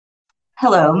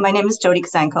Hello, my name is Jody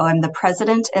Kazanko. I'm the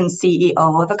president and CEO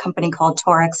of a company called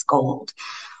Torex Gold.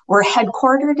 We're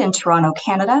headquartered in Toronto,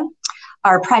 Canada.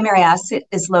 Our primary asset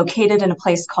is located in a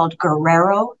place called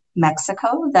Guerrero,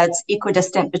 Mexico. That's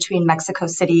equidistant between Mexico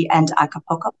City and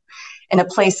Acapulco, in a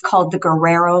place called the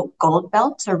Guerrero Gold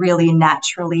Belt, a really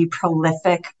naturally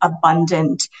prolific,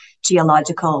 abundant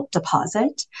geological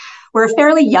deposit. We're a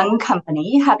fairly young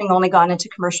company, having only gone into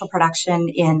commercial production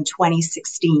in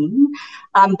 2016.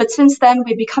 But since then,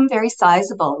 we've become very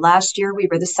sizable. Last year, we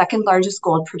were the second largest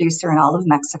gold producer in all of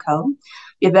Mexico.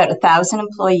 We have about 1,000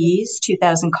 employees,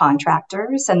 2,000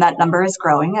 contractors, and that number is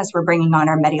growing as we're bringing on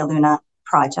our Media Luna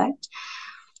project.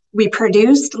 We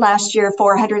produced last year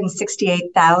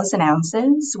 468,000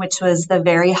 ounces, which was the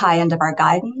very high end of our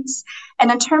guidance. And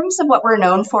in terms of what we're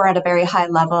known for at a very high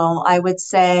level, I would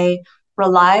say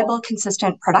reliable,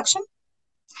 consistent production,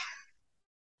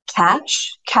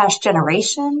 cash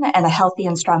generation, and a healthy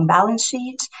and strong balance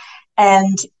sheet,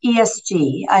 and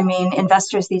ESG. I mean,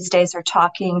 investors these days are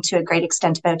talking to a great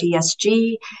extent about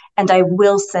ESG, and I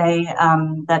will say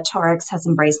that Torex has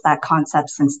embraced that concept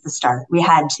since the start. We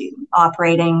had to,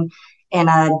 operating in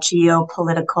a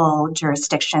geopolitical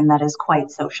jurisdiction that is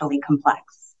quite socially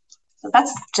complex. So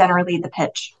that's generally the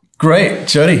pitch. Great,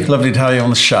 Jody. Lovely to have you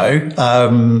on the show.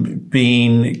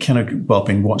 Been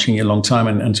watching you a long time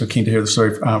and so keen to hear the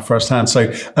story firsthand.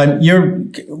 So you're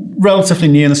relatively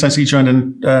new in the sense that you joined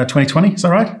in 2020, is that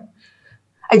right?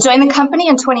 I joined the company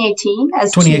in 2018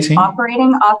 as Chief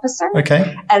Operating Officer.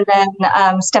 Okay. And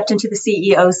then stepped into the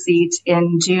CEO seat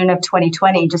in June of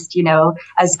 2020, just,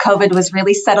 as COVID was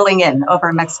really settling in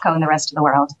over Mexico and the rest of the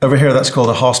world. Over here, that's called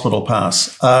a hospital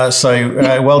pass.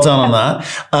 So well done on that.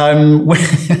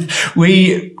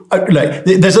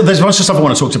 There's a bunch of stuff I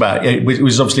want to talk about, which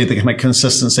is obviously the kind of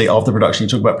consistency of the production. You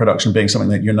talk about production being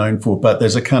something that you're known for, but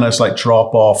there's a kind of like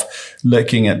drop off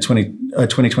looking at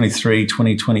 2023,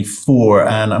 2024,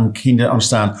 and I'm keen to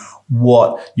understand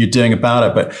what you're doing about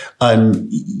it. But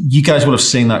you guys will have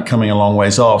seen that coming a long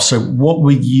ways off. So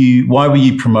why were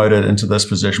you promoted into this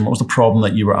position? What was the problem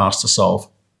that you were asked to solve?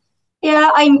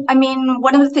 Yeah, I mean,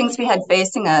 one of the things we had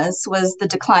facing us was the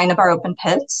decline of our open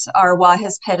pits. Our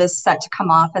Guajes pit is set to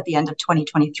come off at the end of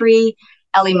 2023.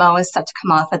 El Limón is set to come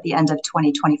off at the end of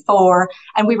 2024.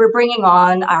 And we were bringing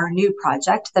on our new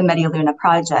project, the Media Luna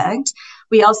project.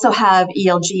 We also have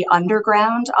ELG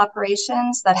underground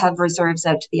operations that have reserves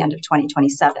out to the end of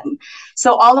 2027.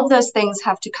 So all of those things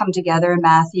have to come together,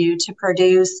 Matthew, to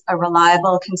produce a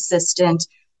reliable, consistent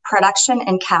production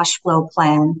and cash flow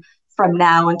plan from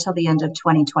now until the end of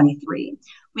 2023.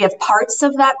 We have parts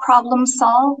of that problem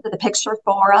solved. The picture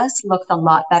for us looked a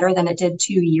lot better than it did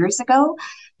 2 years ago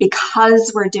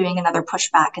because we're doing another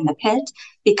pushback in the pit,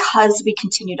 because we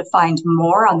continue to find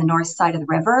more on the north side of the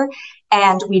river,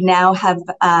 and we now have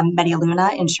Media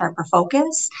Luna in sharper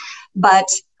focus. But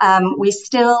we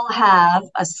still have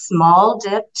a small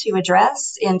dip to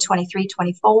address in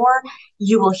 23-24.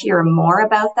 You will hear more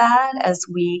about that as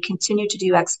we continue to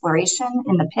do exploration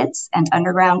in the pits and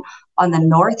underground on the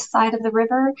north side of the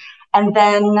river. And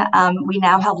then we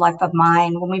now have life of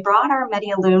mine. When we brought our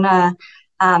Media Luna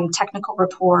technical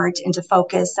report into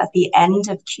focus at the end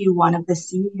of Q1 of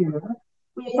this year,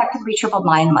 we effectively tripled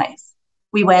mine life.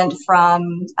 We went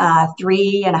from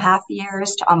 3.5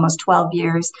 years to almost 12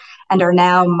 years and are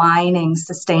now mining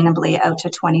sustainably out to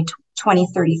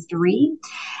 2033.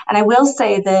 And I will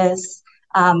say this,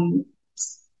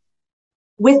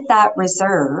 with that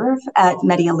reserve at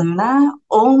Media Luna,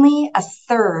 only a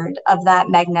third of that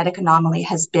magnetic anomaly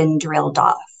has been drilled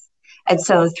off. And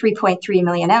so 3.3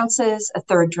 million ounces, a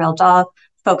third drilled off.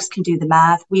 Folks can do the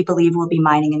math. We believe we'll be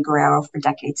mining in Guerrero for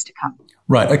decades to come.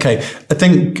 Right. Okay. I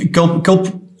think gold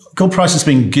price has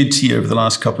been good to you over the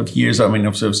last couple of years. I mean,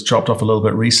 obviously it's dropped off a little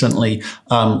bit recently.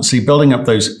 So you're building up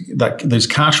those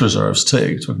cash reserves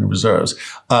too, talking of reserves,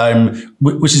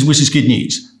 which is good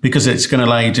news because it's going to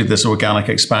allow you to do this organic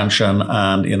expansion.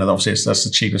 And, obviously that's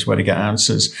the cheapest way to get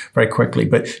ounces very quickly.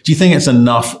 But do you think it's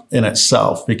enough in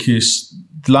itself? Because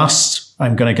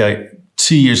I'm going to go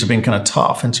 2 years have been kind of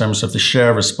tough in terms of the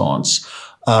share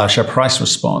price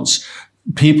response.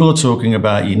 People are talking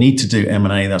about you need to do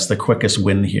M&A. That's the quickest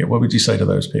win here. What would you say to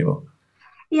those people?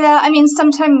 Yeah, I mean,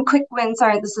 sometimes quick wins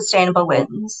aren't the sustainable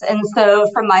wins. And so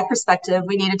from my perspective,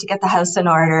 we needed to get the house in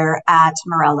order at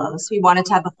Morelos. We wanted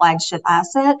to have a flagship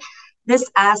asset. This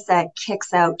asset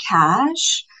kicks out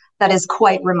cash that is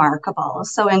quite remarkable.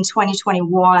 So in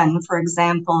 2021, for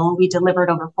example, we delivered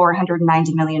over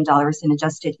 $490 million in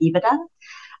adjusted EBITDA.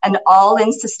 an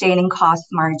all-in sustaining cost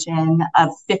margin of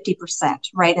 50%,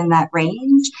 right in that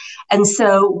range. And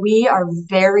so we are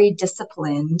very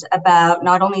disciplined about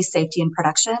not only safety and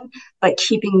production, but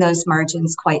keeping those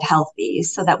margins quite healthy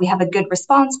so that we have a good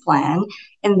response plan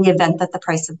in the event that the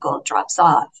price of gold drops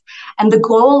off. And the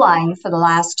goal line for the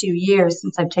last 2 years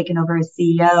since I've taken over as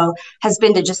CEO has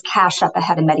been to just cash up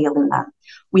ahead of Media Luna.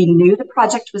 We knew the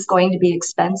project was going to be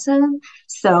expensive,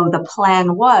 so the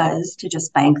plan was to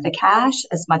just bank the cash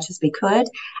as much as we could.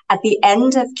 At the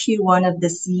end of Q1 of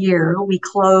this year, we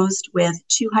closed with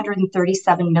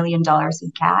 $237 million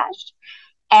in cash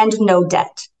and no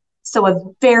debt. So a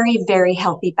very, very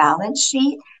healthy balance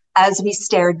sheet as we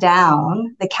stare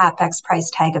down the CapEx price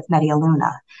tag of Media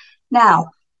Luna.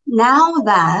 Now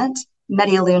that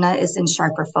Media Luna is in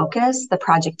sharper focus, the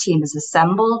project team is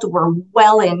assembled, we're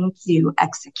well into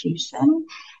execution.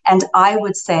 And I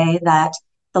would say that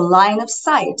the line of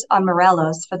sight on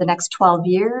Morelos for the next 12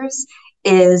 years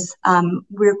is,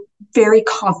 we're very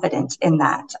confident in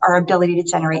that, our ability to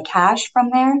generate cash from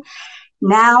there.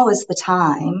 Now is the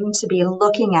time to be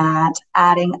looking at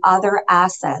adding other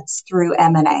assets through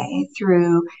M&A,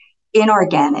 through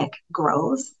inorganic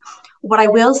growth. What I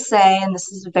will say, and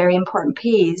this is a very important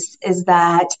piece, is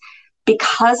that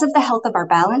because of the health of our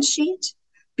balance sheet,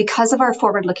 because of our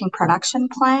forward-looking production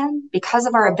plan, because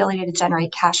of our ability to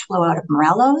generate cash flow out of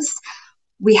Morelos,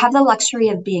 we have the luxury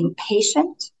of being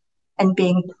patient and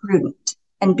being prudent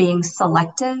and being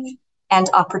selective and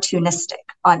opportunistic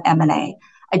on M&A.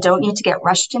 I don't need to get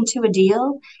rushed into a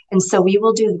deal. And so we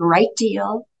will do the right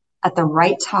deal at the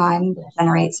right time that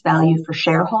generates value for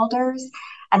shareholders.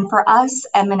 And for us,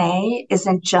 M&A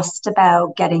isn't just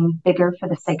about getting bigger for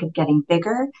the sake of getting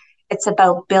bigger. It's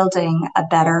about building a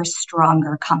better,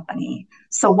 stronger company.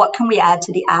 So what can we add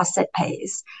to the asset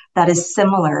base that is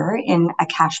similar in a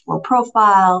cash flow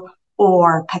profile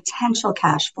or potential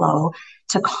cash flow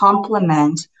to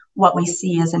complement what we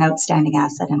see as an outstanding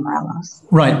asset in Morelos?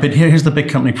 Right, but here's the big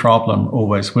company problem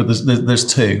always. Where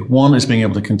there's two. One is being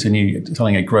able to continue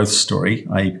telling a growth story,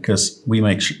 because we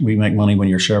make money when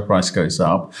your share price goes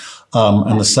up,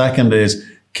 and the second is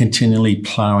continually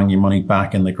plowing your money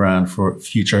back in the ground for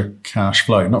future cash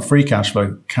flow, not free cash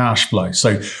flow, cash flow.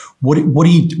 So what do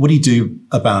you do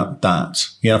about that?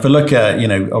 If I look at,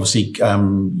 obviously,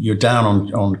 you're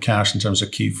down on cash in terms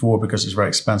of Q4 because it's very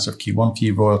expensive, Q1 for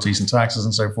you, royalties and taxes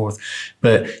and so forth.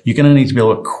 But you're going to need to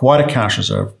build quite a cash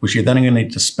reserve, which you're then going to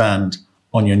need to spend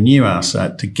on your new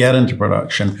asset to get into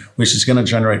production, which is going to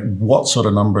generate what sort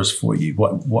of numbers for you?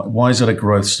 Why is it a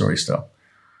growth story still?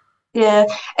 Yeah.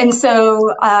 And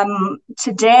so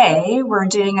today we're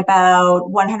doing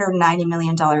about $190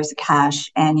 million of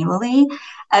cash annually.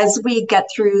 As we get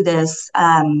through this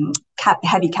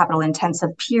heavy capital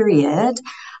intensive period,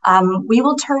 we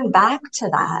will turn back to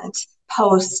that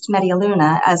post Media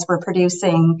Luna as we're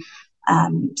producing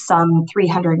some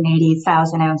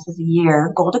 380,000 ounces a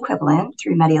year gold equivalent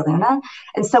through Media Luna.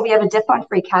 And so we have a dip on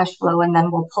free cash flow and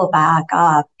then we'll pull back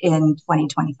up in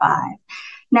 2025.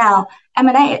 Now,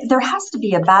 M&A, there has to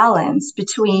be a balance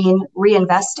between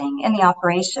reinvesting in the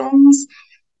operations,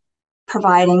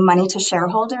 providing money to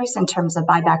shareholders in terms of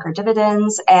buyback or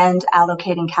dividends, and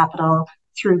allocating capital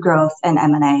through growth and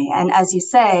M&A. And as you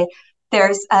say,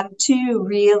 there's two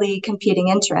really competing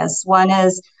interests. One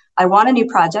is I want a new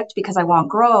project because I want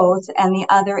growth, and the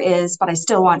other is, but I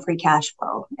still want free cash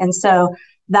flow. And so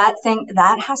that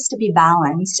has to be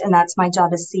balanced, and that's my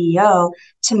job as CEO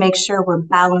to make sure we're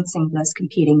balancing those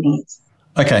competing needs.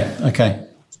 Okay.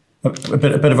 A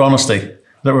bit of honesty. Is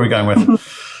that where we're going with?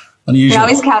 Unusual. You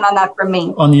always count on that from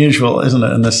me. Unusual, isn't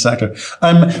it, in this sector?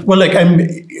 Well, look,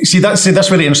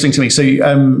 that's really interesting to me.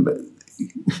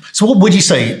 So what would you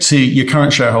say to your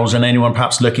current shareholders and anyone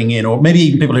perhaps looking in, or maybe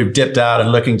even people who've dipped out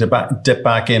and looking to dip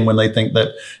back in when they think that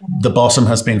the bottom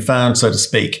has been found, so to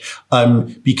speak?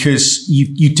 Because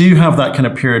you do have that kind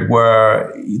of period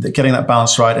where getting that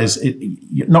balance right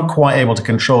you're not quite able to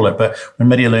control it. But when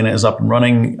Media Luna is up and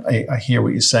running, I hear what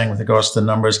you're saying with regards to the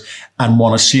numbers, and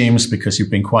one assumes, because you've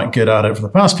been quite good at it for the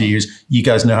past few years, you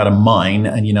guys know how to mine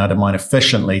and you know how to mine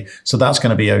efficiently. So that's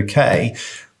going to be okay.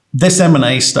 This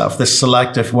M&A stuff, this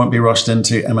selective, won't be rushed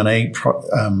into M&A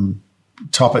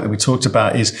topic that we talked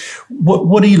about is,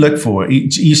 what do you look for? Are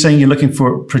you saying you're looking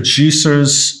for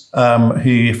producers who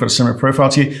have got a similar profile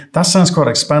to you? That sounds quite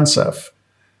expensive.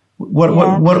 What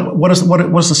is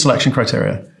the selection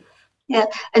criteria? Yeah.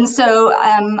 And so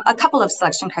a couple of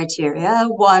selection criteria.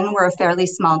 One, we're a fairly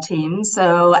small team.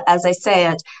 So as I say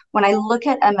it, when I look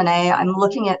at M&A, I'm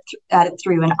looking at it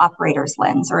through an operator's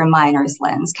lens or a miner's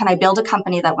lens. Can I build a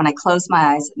company that when I close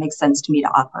my eyes, it makes sense to me to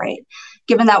operate?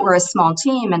 Given that we're a small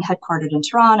team and headquartered in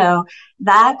Toronto,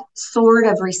 that sort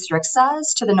of restricts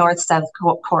us to the north-south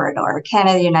corridor,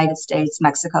 Canada, United States,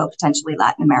 Mexico, potentially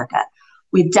Latin America.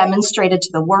 We've demonstrated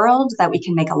to the world that we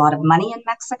can make a lot of money in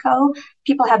Mexico.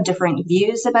 People have different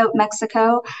views about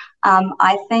Mexico.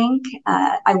 I think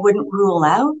I wouldn't rule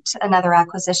out another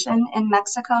acquisition in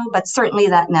Mexico, but certainly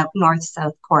that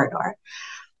north-south corridor.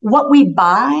 What we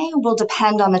buy will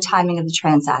depend on the timing of the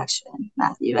transaction,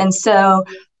 Matthew. And so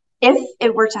if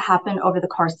it were to happen over the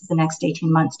course of the next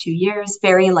 18 months, 2 years,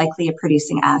 very likely a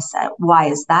producing asset. Why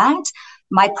is that?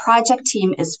 My project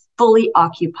team is fully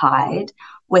occupied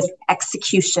with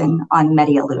execution on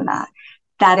Media Luna.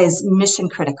 That is mission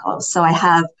critical. So I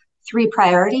have 3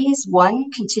 priorities.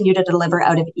 1, continue to deliver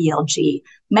out of ELG.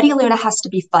 Media Luna has to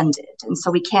be funded. And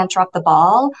so we can't drop the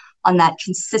ball on that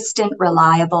consistent,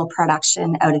 reliable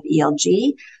production out of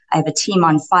ELG. I have a team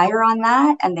on fire on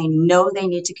that, and they know they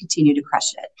need to continue to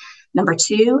crush it. Number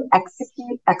 2,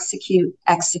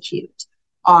 execute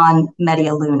on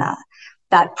Media Luna.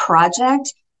 That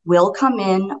project will come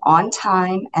in on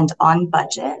time and on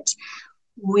budget.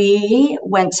 We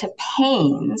went to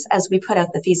pains as we put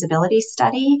out the feasibility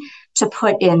study to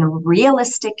put in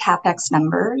realistic CapEx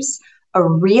numbers, a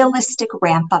realistic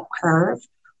ramp-up curve,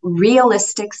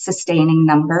 realistic sustaining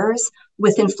numbers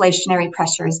with inflationary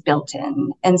pressures built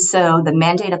in. And so the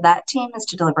mandate of that team is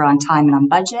to deliver on time and on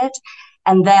budget.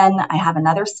 And then I have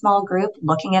another small group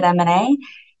looking at M&A.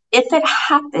 If it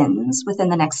happens within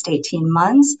the next 18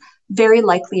 months, very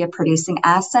likely a producing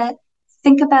asset.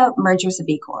 Think about mergers of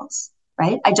equals,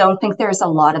 right? I don't think there's a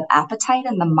lot of appetite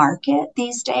in the market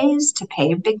these days to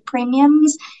pay big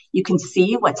premiums. You can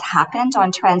see what's happened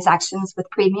on transactions with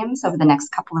premiums over the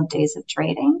next couple of days of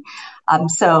trading.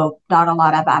 So not a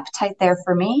lot of appetite there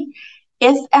for me.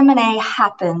 If M&A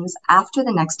happens after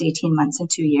the next 18 months and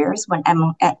 2 years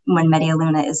when Media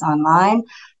Luna is online,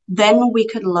 then we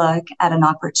could look at an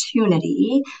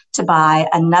opportunity to buy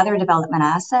another development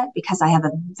asset because I have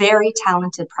a very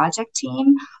talented project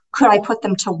team. Could I put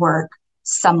them to work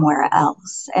somewhere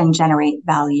else and generate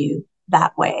value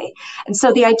that way? And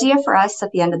so the idea for us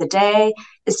at the end of the day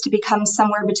is to become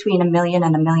somewhere between 1 million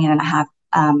and 1.5 million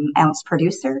ounce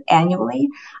producer annually.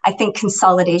 I think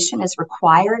consolidation is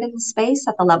required in the space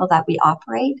at the level that we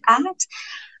operate at.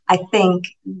 I think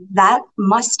that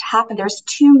must happen. There's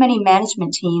too many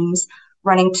management teams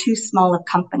running too small of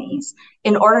companies.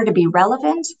 In order to be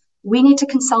relevant, we need to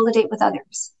consolidate with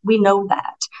others. We know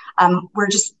that.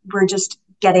 We're just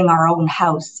getting our own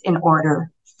house in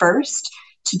order first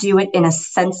to do it in a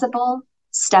sensible,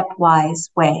 stepwise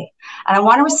way. And I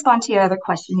want to respond to your other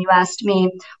question. You asked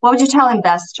me, what would you tell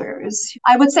investors?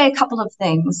 I would say a couple of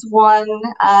things. One,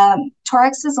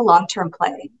 Torex is a long-term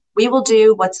play. We will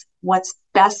do what's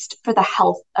best for the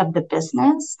health of the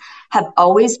business, have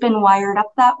always been wired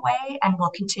up that way, and will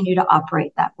continue to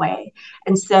operate that way.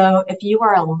 And so if you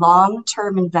are a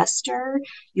long-term investor,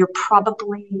 you're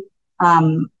probably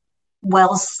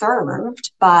well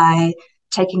served by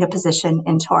taking a position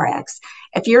in Torex.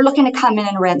 If you're looking to come in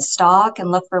and rent stock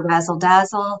and look for razzle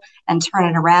dazzle and turn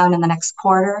it around in the next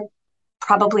quarter,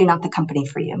 probably not the company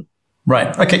for you.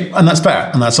 Right. Okay. And that's fair.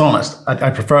 And that's honest.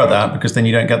 I prefer that because then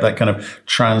you don't get that kind of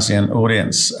transient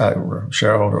audience,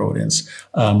 shareholder audience,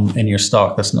 in your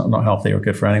stock. That's not healthy or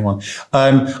good for anyone.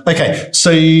 Okay. So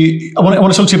I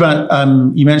want to talk to you about,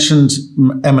 you mentioned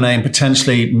M&A and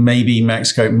potentially maybe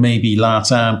Mexico, maybe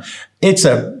LATAM. It's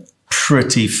a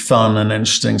pretty fun and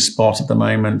interesting spot at the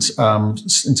moment,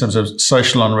 in terms of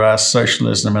social unrest,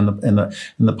 socialism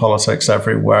in the politics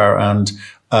everywhere. And,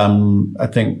 I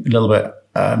think a little bit,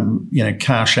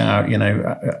 cash out,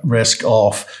 risk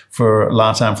off for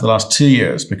LATAM for the last 2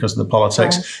 years because of the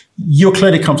politics. Right. You're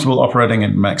clearly comfortable operating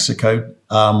in Mexico.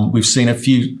 We've seen a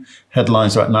few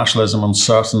headlines about nationalism on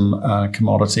certain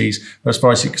commodities, but as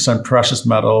far as you're concerned, precious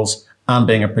metals and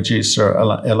being a producer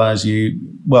allows you,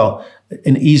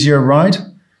 an easier ride?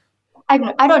 I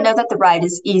don't know that the ride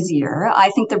is easier. I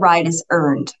think the ride is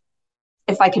earned,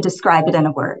 if I could describe it in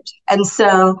a word. And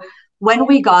so when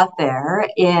we got there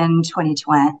in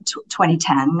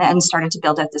 2010 and started to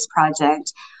build out this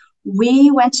project,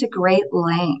 we went to great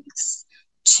lengths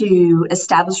to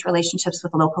establish relationships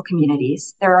with local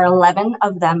communities. There are 11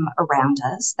 of them around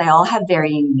us. They all have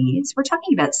varying needs. We're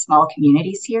talking about small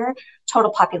communities here,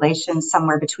 total population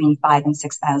somewhere between 5,000 and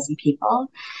 6,000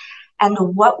 people.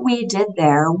 And what we did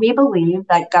there, we believe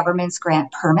that governments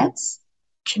grant permits,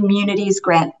 communities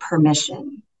grant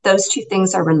permission. Those two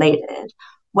things are related.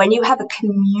 When you have a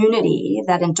community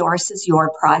that endorses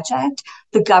your project,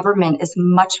 the government is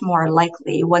much more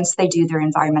likely, once they do their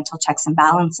environmental checks and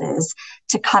balances,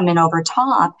 to come in over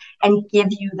top and give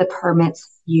you the permits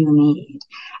you need.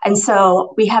 And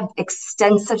so we have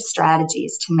extensive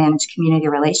strategies to manage community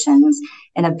relations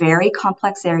in a very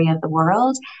complex area of the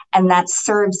world. And that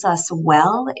serves us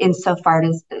well insofar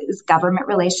as government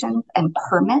relations and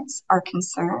permits are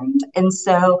concerned. And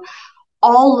so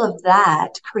all of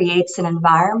that creates an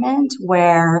environment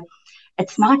where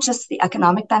it's not just the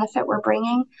economic benefit we're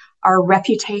bringing, our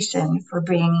reputation for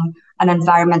being an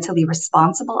environmentally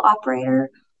responsible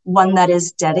operator, one that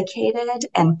is dedicated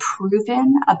and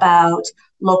proven about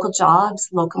local jobs,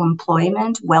 local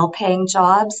employment, well-paying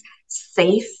jobs,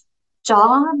 safe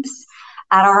jobs.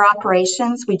 At our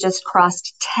operations, we just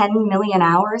crossed 10 million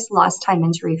hours lost time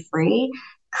injury free,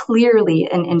 clearly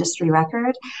an industry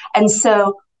record. And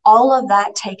so all of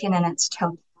that taken in its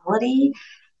totality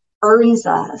earns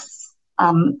us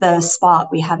the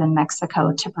spot we have in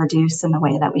Mexico to produce in the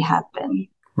way that we have been.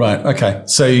 Right. Okay.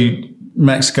 So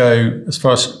Mexico, as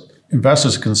far as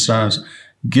investors are concerned,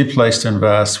 good place to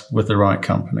invest with the right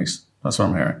companies. That's what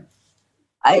I'm hearing.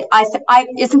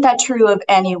 Isn't that true of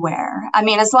anywhere? I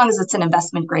mean, as long as it's an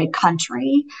investment grade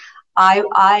country,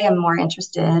 I am more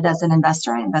interested as an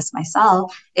investor, I invest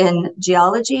myself in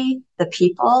geology, the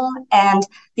people, and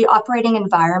the operating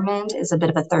environment is a bit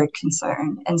of a third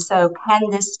concern. And so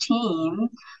can this team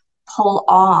pull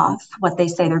off what they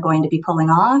say they're going to be pulling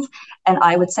off? And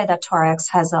I would say that Torex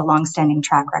has a longstanding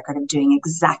track record of doing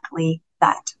exactly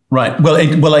that. Right. Well,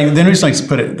 the reason I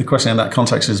put the question in that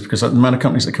context is because the amount of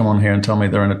companies that come on here and tell me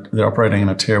they're operating in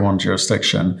a tier 1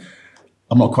 jurisdiction,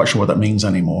 I'm not quite sure what that means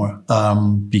anymore,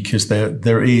 because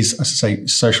there is, as I say,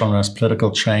 social unrest,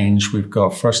 political change. We've got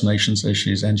First Nations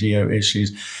issues, NGO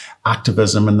issues,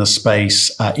 activism in the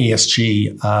space,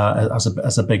 ESG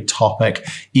as a big topic.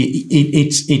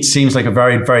 It seems like a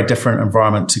very, very different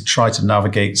environment to try to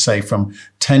navigate, say, from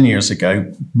 10 years ago,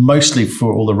 mostly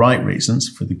for all the right reasons,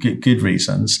 for the good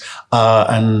reasons,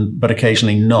 but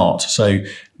occasionally not. So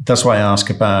that's why I ask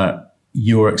about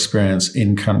your experience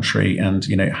in country and,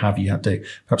 have you had to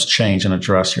perhaps change and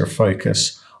address your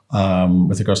focus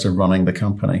with regards to running the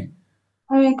company?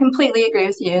 I completely agree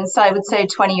with you. So I would say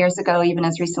 20 years ago, even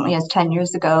as recently as 10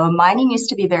 years ago, mining used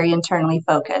to be very internally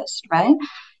focused, right?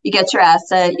 You get your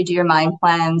asset, you do your mine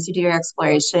plans, you do your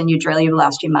exploration, you drill, you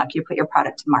blast, you muck, you put your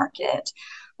product to market.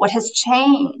 What has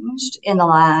changed in the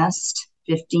last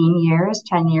 15 years,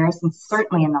 10 years, and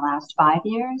certainly in the last 5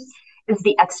 years is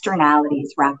the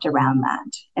externalities wrapped around that.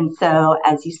 And so,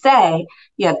 as you say,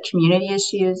 you have community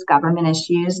issues, government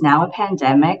issues, now a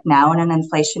pandemic, now in an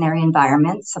inflationary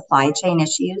environment, supply chain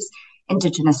issues,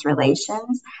 Indigenous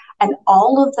relations, and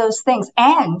all of those things.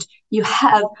 And you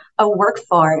have a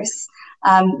workforce,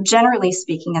 generally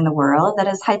speaking, in the world that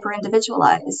is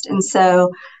hyper-individualized. And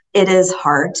so it is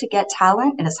hard to get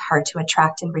talent. It is hard to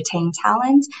attract and retain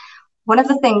talent. One of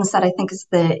the things that I think is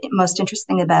the most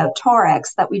interesting about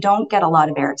Torex that we don't get a lot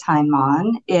of airtime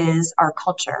on is our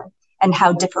culture and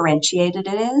how differentiated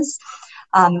it is.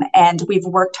 And we've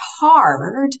worked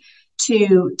hard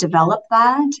to develop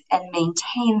that and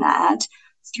maintain that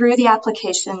through the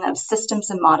application of systems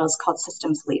and models called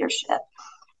systems leadership.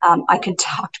 I could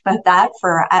talk about that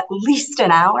for at least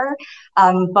an hour,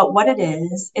 but what it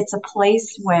is, it's a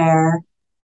place where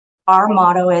our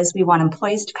motto is we want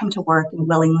employees to come to work and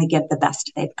willingly give the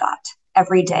best they've got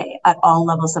every day at all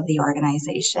levels of the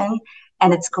organization.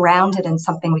 And it's grounded in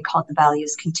something we call the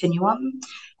values continuum.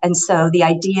 And so the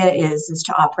idea is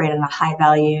to operate in a high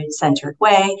valued centered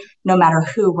way, no matter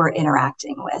who we're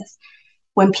interacting with.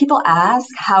 When people ask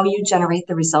how you generate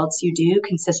the results you do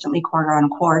consistently quarter on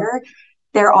quarter,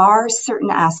 there are certain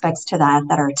aspects to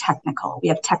that are technical. We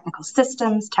have technical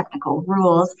systems, technical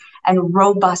rules, and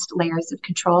robust layers of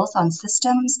controls on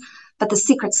systems. But the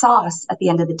secret sauce at the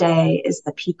end of the day is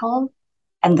the people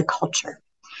and the culture.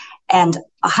 And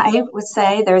I would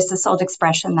say there's this old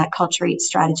expression that culture eats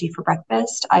strategy for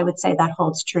breakfast. I would say that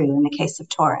holds true in the case of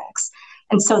Torex.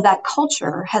 And so that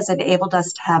culture has enabled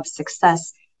us to have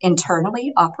success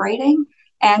internally operating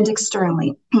and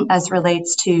externally as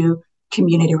relates to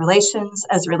community relations,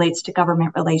 as relates to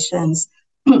government relations,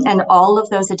 and all of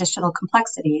those additional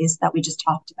complexities that we just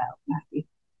talked about, Matthew.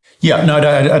 Yeah, no,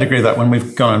 I'd agree with that. When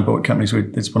we've gone and bought companies,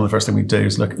 it's one of the first things we do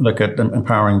is look at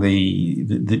empowering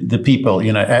the people.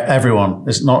 You know, everyone.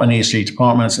 It's not an ESG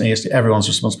department; it's an ESG. Everyone's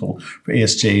responsible for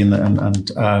ESG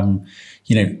and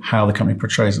you know how the company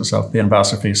portrays itself. Be an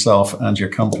ambassador for yourself and your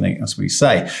company, as we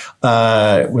say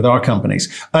with our companies.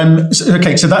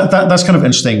 Okay, so that's kind of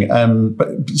interesting.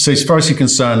 But so as far as you're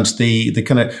concerned, the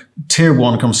kind of tier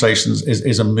one conversations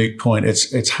is a moot point.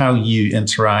 It's how you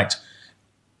interact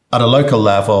at a local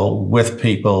level with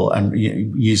people and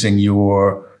using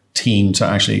your team to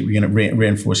actually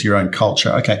reinforce your own culture.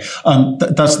 Okay,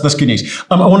 that's good news.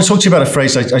 I want to talk to you about a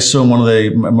phrase I saw in one of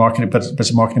the bits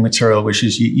of marketing material, which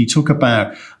is you talk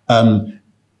about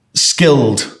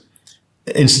skilled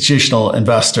institutional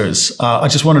investors. I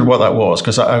just wondered what that was,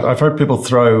 because I've heard people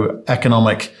throw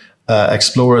economic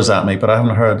explorers at me, but I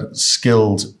haven't heard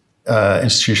skilled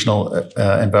institutional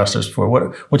investors before.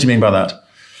 What do you mean by that?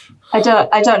 I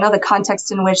don't know the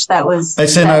context in which that was.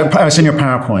 It's in your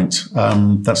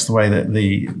PowerPoint. That's the way that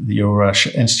your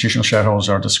institutional shareholders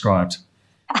are described.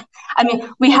 I mean,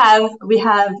 we have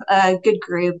a good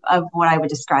group of what I would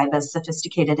describe as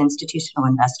sophisticated institutional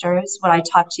investors. What I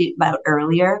talked to you about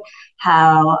earlier,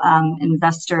 how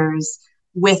investors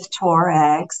with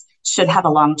Torex should have a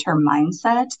long-term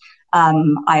mindset.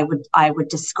 I would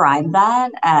describe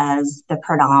that as the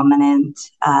predominant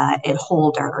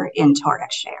holder in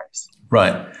Torex shares.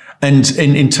 Right. And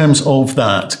in terms of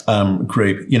that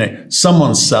group, you know,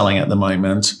 someone's selling at the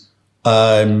moment.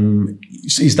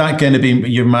 Is that going to be,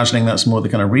 you're imagining that's more the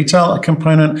kind of retail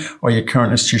component, or your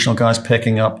current institutional guys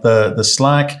picking up the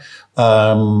slack?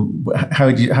 How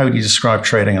would you describe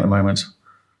trading at the moment?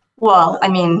 Well, I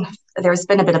mean, there's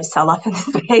been a bit of sell-off in the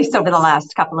space over the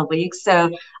last couple of weeks. So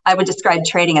I would describe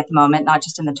trading at the moment, not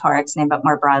just in the Torex name, but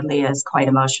more broadly, as quite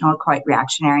emotional, quite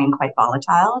reactionary, and quite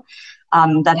volatile.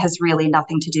 That has really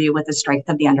nothing to do with the strength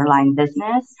of the underlying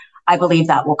business. I believe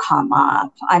that will come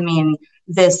up. I mean,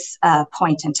 this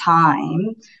point in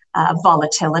time,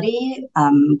 volatility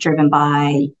driven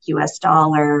by US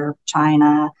dollar,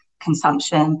 China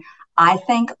consumption, I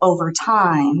think over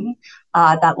time,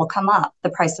 that will come up. The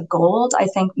price of gold, I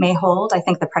think, may hold. I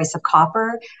think the price of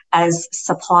copper, as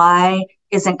supply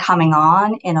isn't coming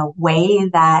on in a way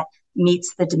that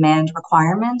meets the demand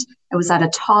requirement. I was at a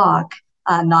talk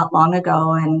not long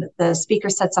ago, and the speaker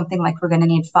said something like, we're going to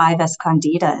need 5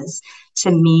 Escondidas to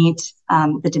meet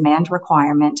the demand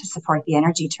requirement to support the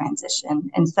energy transition.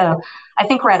 And so I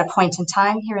think we're at a point in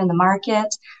time here in the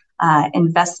market.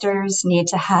 Investors need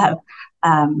to have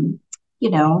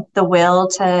the will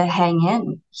to hang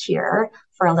in here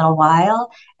for a little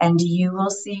while, and you will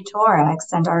see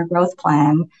Torex and our growth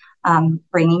plan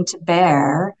bringing to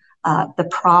bear the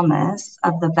promise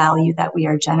of the value that we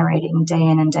are generating day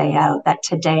in and day out that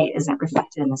today isn't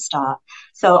reflected in the stock.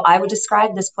 So I would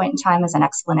describe this point in time as an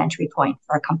excellent entry point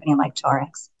for a company like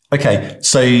Torex. Okay,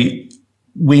 so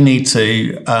we need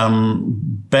to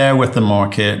bear with the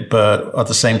market, but at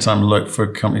the same time look for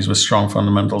companies with strong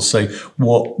fundamentals. So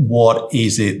what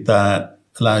is it that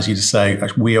allows you to say,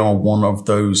 we are one of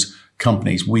those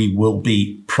companies? We will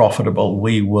be profitable.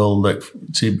 We will look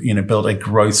to build a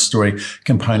growth story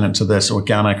component to this,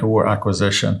 organic or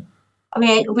acquisition. I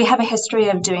mean, we have a history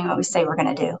of doing what we say we're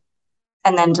going to do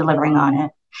and then delivering on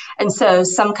it. And so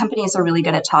some companies are really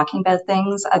good at talking about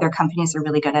things. Other companies are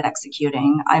really good at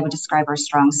executing. I would describe our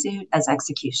strong suit as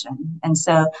execution. And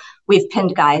so we've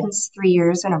pinned guidance 3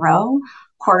 years in a row.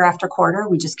 Quarter after quarter,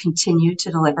 we just continue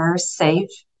to deliver safe,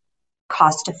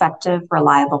 cost-effective,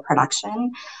 reliable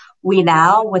production. We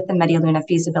now, with the Media Luna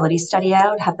feasibility study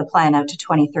out, have the plan out to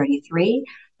 2033.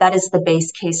 That is the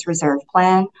base case reserve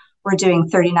plan. We're doing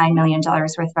 $39 million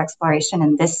worth of exploration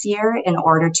in this year in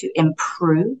order to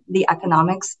improve the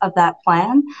economics of that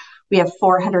plan. We have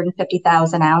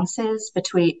 450,000 ounces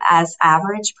as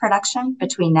average production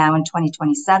between now and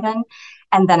 2027.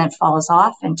 And then it falls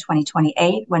off in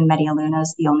 2028 when Media Luna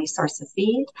is the only source of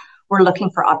feed. We're looking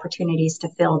for opportunities to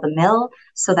fill the mill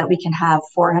so that we can have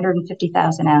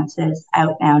 450,000 ounces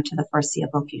out now to the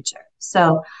foreseeable future.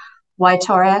 So why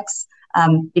Torex?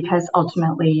 Because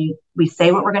ultimately we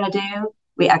say what we're going to do,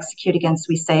 we execute against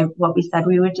what we said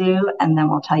we would do, and then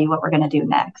we'll tell you what we're going to do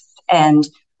next. And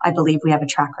I believe we have a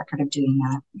track record of doing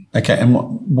that. Okay, and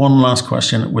one last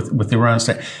question with the around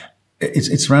state.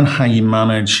 It's around how you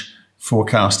manage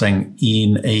forecasting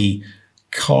in a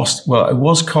cost. Well, it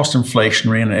was cost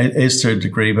inflationary, and it is to a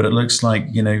degree, but it looks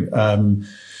like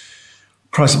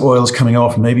price of oil is coming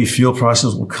off, and maybe fuel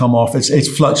prices will come off. It's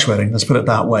fluctuating. Let's put it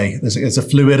that way. There's a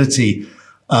fluidity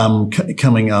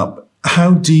coming up.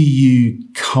 How do you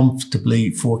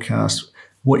comfortably forecast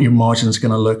what your margin is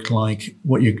going to look like,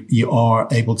 what you are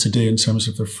able to do in terms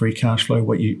of the free cash flow,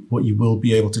 what you will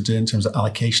be able to do in terms of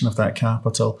allocation of that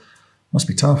capital. Must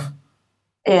be tough.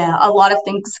 Yeah, a lot of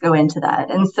things go into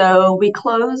that. And so we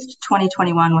closed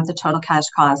 2021 with a total cash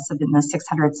cost of in the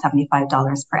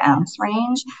 $675 per ounce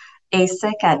range,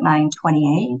 AISC at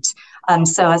 $928.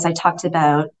 So as I talked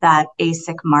about, that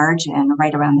AISC margin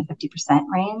right around the 50%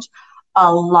 range,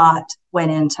 a lot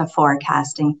went into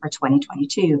forecasting for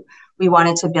 2022. We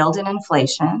wanted to build in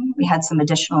inflation. We had some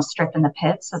additional strip in the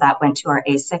pit, so that went to our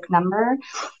AISC number.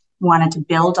 We wanted to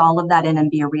build all of that in and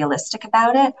be realistic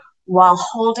about it, while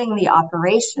holding the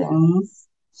operations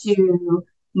to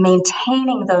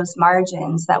maintaining those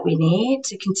margins that we need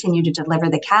to continue to deliver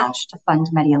the cash to fund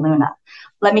Media Luna.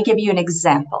 Let me give you an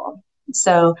example.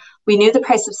 So we knew the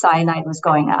price of cyanide was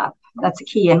going up. That's a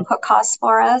key input cost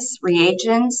for us.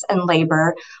 Reagents and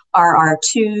labor are our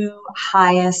two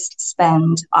highest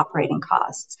spend operating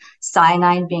costs,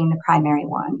 cyanide being the primary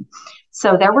one.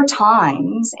 So there were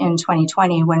times in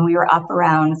 2020 when we were up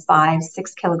around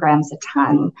 5-6 kilograms a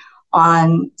ton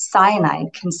on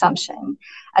cyanide consumption.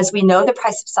 As we know the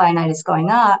price of cyanide is going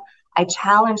up, I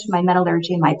challenged my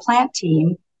metallurgy and my plant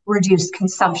team, reduce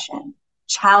consumption.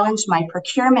 Challenge my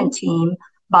procurement team,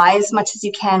 buy as much as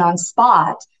you can on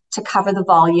spot to cover the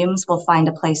volumes. We'll find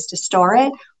a place to store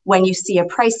it. When you see a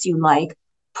price you like,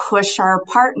 push our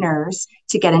partners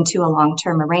to get into a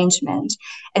long-term arrangement.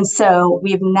 And so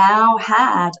we've now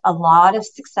had a lot of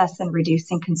success in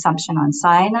reducing consumption on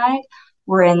cyanide.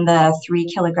 We're in the 3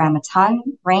 kilogram a ton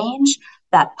range.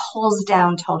 That pulls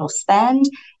down total spend.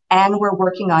 And we're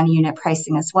working on unit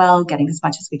pricing as well, getting as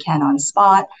much as we can on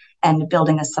spot and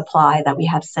building a supply that we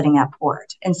have sitting at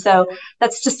port. And so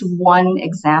that's just one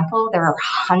example. There are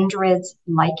hundreds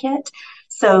like it.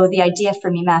 So the idea for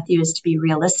me, Matthew, is to be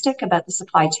realistic about the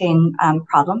supply chain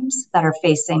problems that are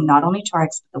facing not only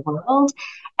Torex, but the world,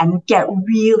 and get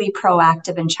really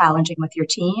proactive and challenging with your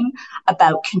team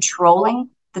about controlling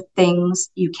the things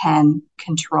you can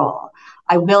control.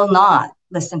 I will not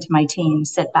listen to my team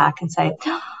sit back and say,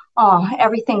 oh,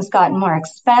 everything's gotten more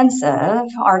expensive.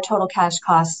 Our total cash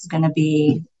cost is going to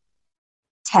be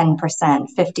 10%,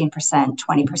 15%,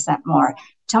 20% more.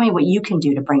 Tell me what you can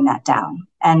do to bring that down.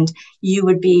 And you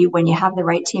would be, when you have the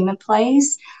right team in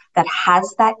place that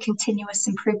has that continuous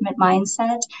improvement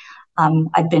mindset,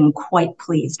 I've been quite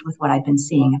pleased with what I've been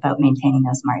seeing about maintaining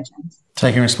those margins.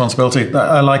 Taking responsibility.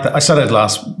 I like that. I said it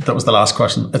last. That was the last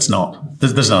question. It's not.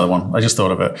 There's another one. I just thought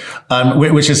of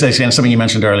it, which is again something you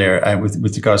mentioned earlier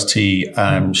with regards to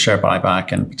share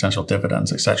buyback and potential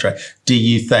dividends, etc. Do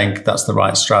you think that's the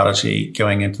right strategy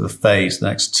going into the phase the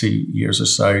next 2 years or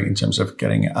so in terms of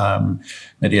getting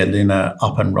Media Luna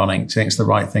up and running? Do you think it's the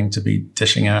right thing to be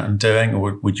dishing out and doing,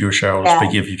 or would your shareholders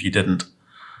forgive you if you didn't?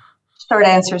 Short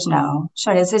answer is no.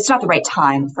 Short answer, it's not the right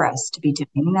time for us to be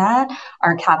doing that.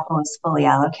 Our capital is fully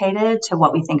allocated to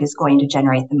what we think is going to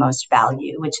generate the most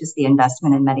value, which is the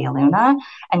investment in Media Luna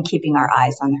and keeping our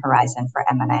eyes on the horizon for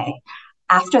M&A.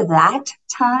 After that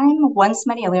time, once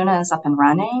Media Luna is up and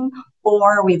running,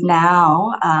 or we've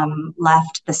now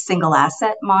left the single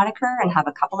asset moniker and have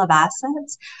a couple of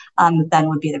assets, then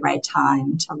would be the right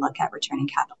time to look at returning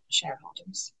capital to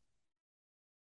shareholders.